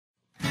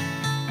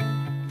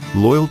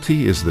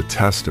Loyalty is the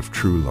test of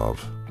true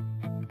love.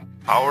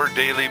 Our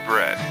Daily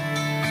Bread.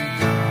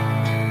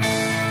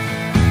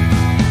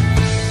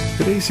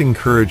 Today's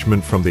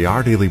encouragement from the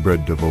Our Daily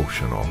Bread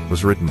devotional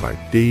was written by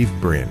Dave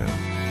Branon.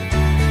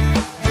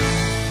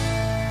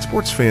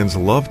 Sports fans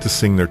love to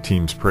sing their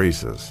team's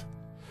praises.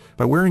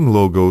 By wearing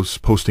logos,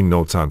 posting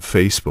notes on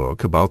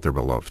Facebook about their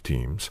beloved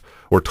teams,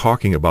 or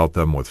talking about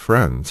them with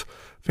friends,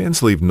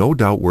 fans leave no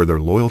doubt where their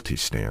loyalty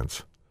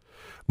stands.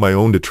 My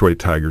own Detroit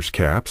Tigers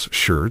caps,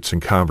 shirts,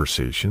 and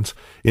conversations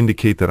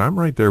indicate that I'm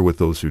right there with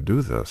those who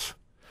do this.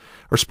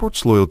 Our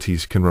sports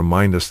loyalties can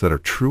remind us that our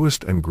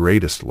truest and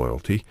greatest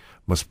loyalty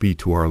must be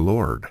to our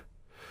Lord.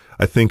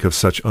 I think of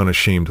such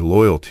unashamed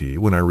loyalty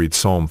when I read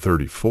Psalm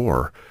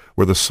 34,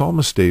 where the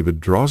psalmist David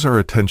draws our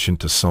attention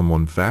to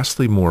someone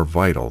vastly more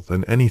vital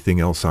than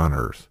anything else on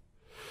earth.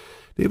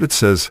 David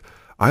says,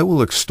 "I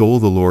will extol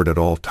the Lord at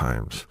all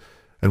times,"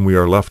 and we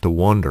are left to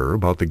wonder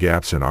about the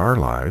gaps in our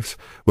lives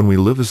when we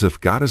live as if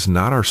God is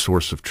not our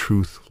source of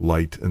truth,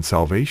 light, and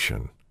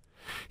salvation.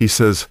 He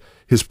says,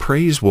 "His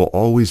praise will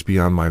always be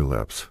on my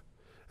lips,"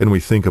 and we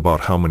think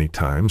about how many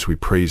times we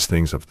praise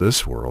things of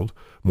this world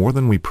more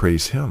than we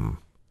praise Him.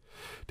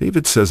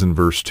 David says in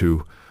verse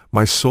 2,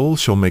 "My soul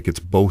shall make its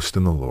boast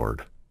in the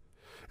Lord."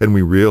 And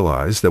we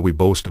realize that we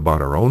boast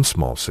about our own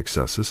small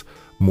successes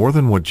more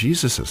than what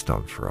Jesus has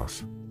done for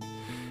us.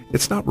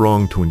 It's not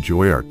wrong to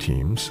enjoy our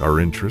teams, our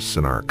interests,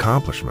 and our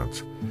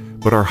accomplishments,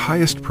 but our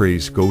highest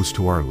praise goes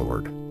to our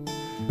Lord.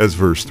 As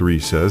verse 3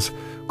 says,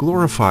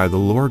 "Glorify the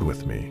Lord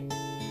with me.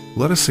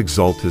 Let us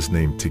exalt His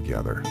name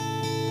together."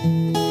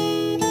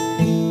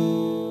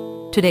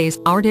 Today's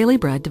Our Daily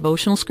Bread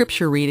devotional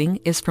scripture reading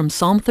is from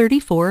Psalm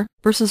 34,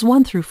 verses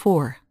 1 through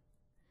 4.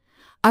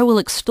 I will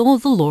extol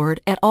the Lord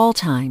at all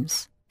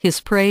times. His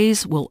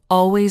praise will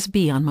always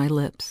be on my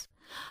lips.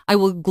 I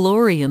will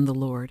glory in the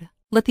Lord.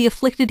 Let the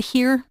afflicted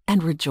hear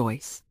and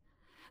rejoice.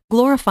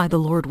 Glorify the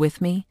Lord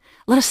with me.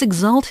 Let us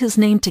exalt His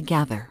name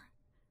together.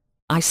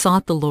 I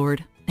sought the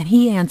Lord, and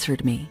He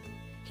answered me.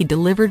 He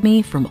delivered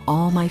me from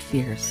all my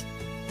fears.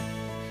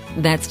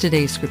 That's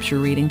today's scripture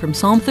reading from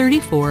Psalm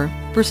 34,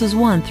 verses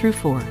 1 through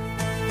 4.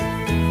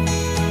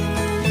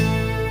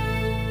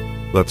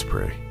 Let's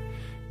pray.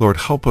 Lord,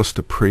 help us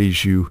to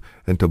praise You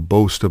and to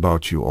boast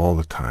about You all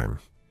the time.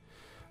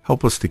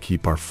 Help us to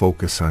keep our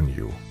focus on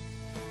You.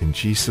 In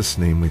Jesus'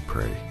 name we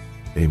pray.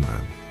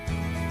 Amen.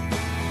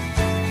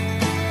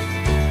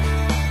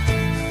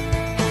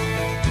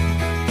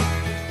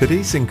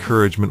 Today's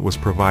encouragement was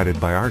provided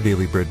by Our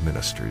Daily Bread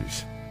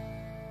Ministries.